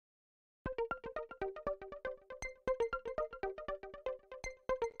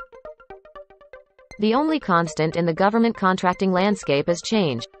The only constant in the government contracting landscape is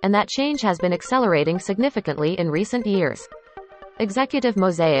change, and that change has been accelerating significantly in recent years. Executive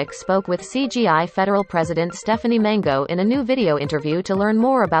Mosaic spoke with CGI Federal President Stephanie Mango in a new video interview to learn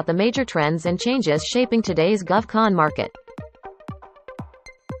more about the major trends and changes shaping today's GovCon market.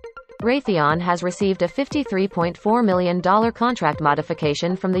 Raytheon has received a $53.4 million contract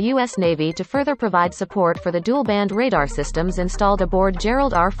modification from the U.S. Navy to further provide support for the dual-band radar systems installed aboard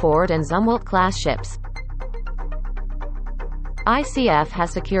Gerald R. Ford and Zumwalt-class ships. ICF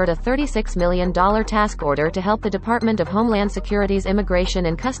has secured a $36 million task order to help the Department of Homeland Security's Immigration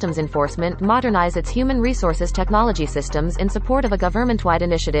and Customs Enforcement modernize its human resources technology systems in support of a government-wide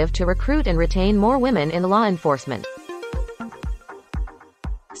initiative to recruit and retain more women in law enforcement.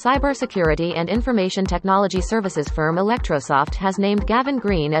 Cybersecurity and information technology services firm Electrosoft has named Gavin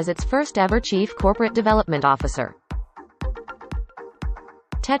Greene as its first-ever Chief Corporate Development Officer.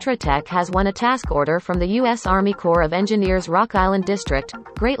 Tetra Tech has won a task order from the U.S. Army Corps of Engineers Rock Island District,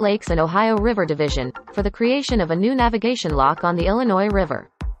 Great Lakes and Ohio River Division, for the creation of a new navigation lock on the Illinois River.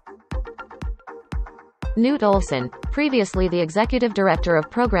 Newt Olson, previously the Executive Director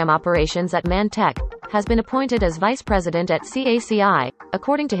of Program Operations at Mantech, has been appointed as Vice President at CACI,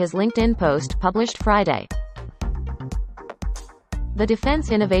 according to his LinkedIn post published Friday. The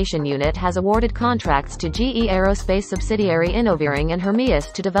Defense Innovation Unit has awarded contracts to GE Aerospace subsidiary Innoveering and Hermeus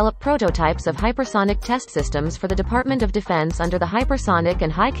to develop prototypes of hypersonic test systems for the Department of Defense under the Hypersonic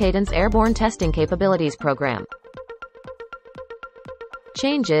and High Cadence Airborne Testing Capabilities Program.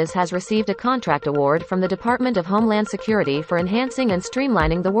 Changeis has received a contract award from the Department of Homeland Security for enhancing and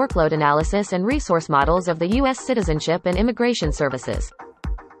streamlining the workload analysis and resource models of the U.S. Citizenship and Immigration Services.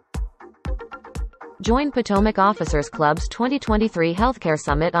 Join Potomac Officers Club's 2023 Healthcare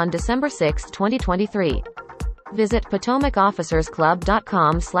Summit on December 6, 2023. Visit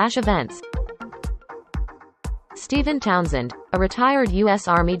potomacofficersclub.com/events. Stephen Townsend, a retired U.S.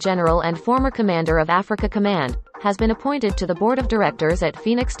 Army general and former commander of Africa Command, has been appointed to the board of directors at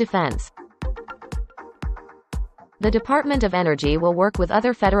Phoenix Defense. The Department of Energy will work with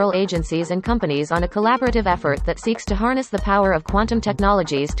other federal agencies and companies on a collaborative effort that seeks to harness the power of quantum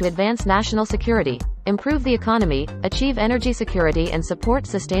technologies to advance national security, improve the economy, achieve energy security and support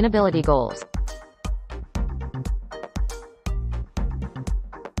sustainability goals.